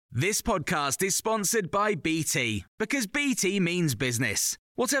This podcast is sponsored by BT, because BT means business.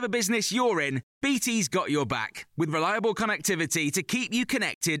 Whatever business you're in, BT's got your back, with reliable connectivity to keep you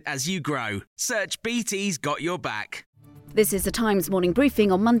connected as you grow. Search BT's got your back. This is the Times morning briefing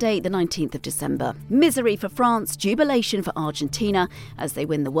on Monday, the 19th of December. Misery for France, jubilation for Argentina as they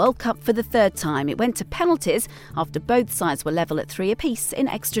win the World Cup for the third time. It went to penalties after both sides were level at 3 apiece in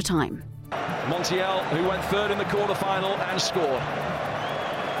extra time. Montiel, who went third in the quarter-final and scored.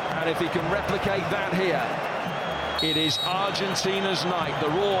 And if he can replicate that here, it is Argentina's night. The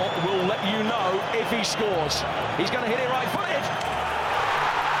Roar will let you know if he scores. He's going to hit it right-footed.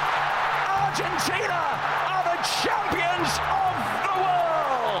 Argentina are the champions of the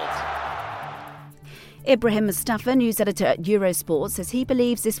world! Ibrahim Mustafa, news editor at Eurosport, says he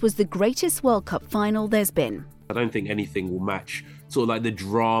believes this was the greatest World Cup final there's been. I don't think anything will match sort of like the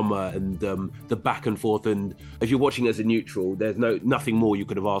drama and the back and forth. And if you're watching as a neutral, there's nothing more you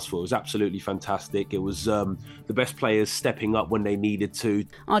could have asked for. It was absolutely fantastic. It was the best players stepping up when they needed to.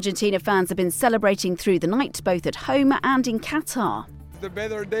 Argentina fans have been celebrating through the night, both at home and in Qatar. The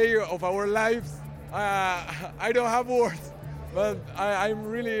better day of our lives. I don't have words, but I'm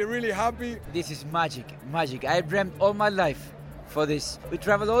really, really happy. This is magic. I dreamt all my life for this. We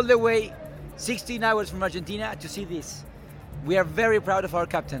traveled all the way 16 hours from Argentina to see this. We are very proud of our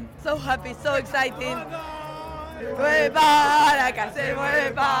captain. So happy, so exciting.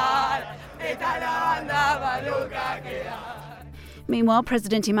 Meanwhile,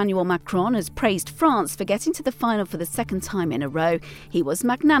 President Emmanuel Macron has praised France for getting to the final for the second time in a row. He was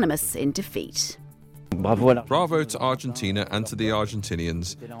magnanimous in defeat. Bravo to Argentina and to the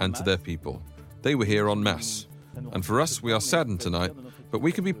Argentinians and to their people. They were here en masse. And for us, we are saddened tonight, but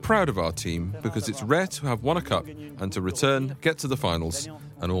we can be proud of our team because it's rare to have won a cup and to return, get to the finals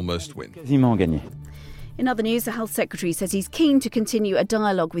and almost win. In other news, the Health Secretary says he's keen to continue a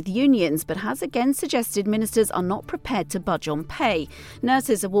dialogue with unions, but has again suggested ministers are not prepared to budge on pay.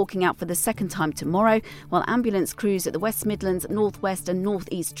 Nurses are walking out for the second time tomorrow, while ambulance crews at the West Midlands, North West and North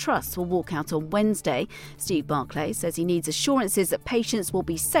East Trusts will walk out on Wednesday. Steve Barclay says he needs assurances that patients will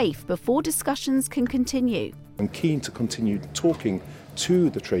be safe before discussions can continue. I'm keen to continue talking to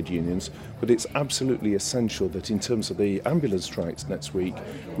the trade unions, but it's absolutely essential that in terms of the ambulance strikes next week,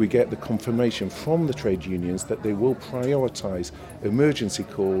 we get the confirmation from the trade unions that they will prioritise emergency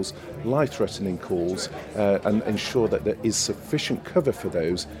calls, life-threatening calls, and ensure that there is sufficient cover for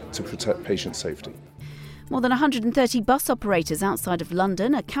those to protect patient safety. More than 130 bus operators outside of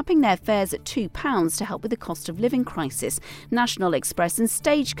London are capping their fares at £2 to help with the cost of living crisis. National Express and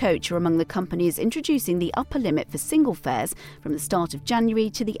Stagecoach are among the companies introducing the upper limit for single fares from the start of January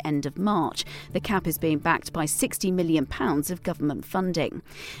to the end of March. The cap is being backed by £60 million of government funding.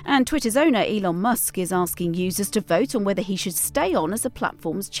 And Twitter's owner, Elon Musk, is asking users to vote on whether he should stay on as the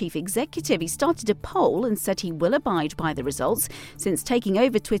platform's chief executive. He started a poll and said he will abide by the results. Since taking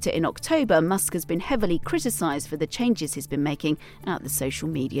over Twitter in October, Musk has been heavily criticised for the changes he's been making at the social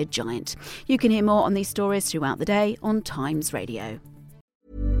media giant. You can hear more on these stories throughout the day on Times Radio.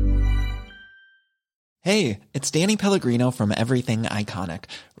 Hey, it's Danny Pellegrino from Everything Iconic.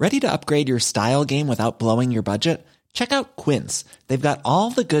 Ready to upgrade your style game without blowing your budget? Check out Quince. They've got all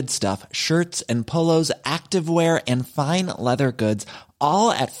the good stuff, shirts and polos, activewear, and fine leather goods,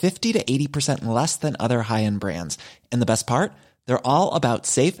 all at 50 to 80% less than other high-end brands. And the best part? They're all about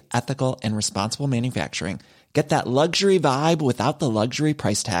safe, ethical, and responsible manufacturing. Get that luxury vibe without the luxury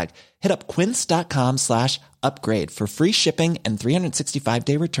price tag. Hit up quince.com/upgrade for free shipping and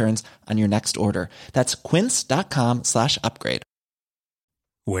 365-day returns on your next order. That's quince.com/upgrade.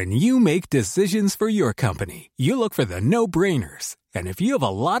 When you make decisions for your company, you look for the no-brainers. And if you have a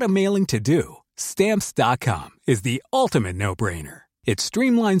lot of mailing to do, Stamps.com is the ultimate no-brainer. It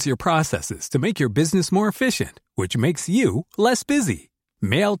streamlines your processes to make your business more efficient, which makes you less busy.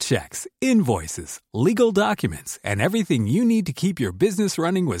 Mail checks, invoices, legal documents, and everything you need to keep your business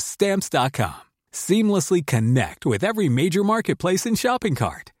running with Stamps.com. Seamlessly connect with every major marketplace and shopping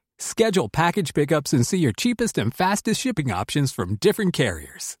cart. Schedule package pickups and see your cheapest and fastest shipping options from different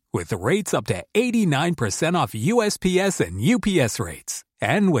carriers, with rates up to 89% off USPS and UPS rates.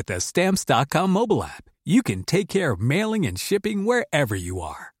 And with the Stamps.com mobile app, you can take care of mailing and shipping wherever you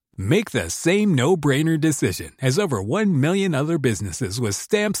are. Make the same no-brainer decision as over 1 million other businesses with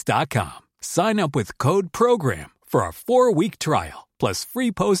Stamps.com. Sign up with code PROGRAM for a 4-week trial, plus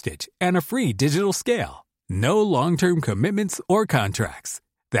free postage and a free digital scale. No long-term commitments or contracts.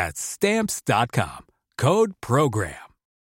 That's Stamps.com. Code PROGRAM.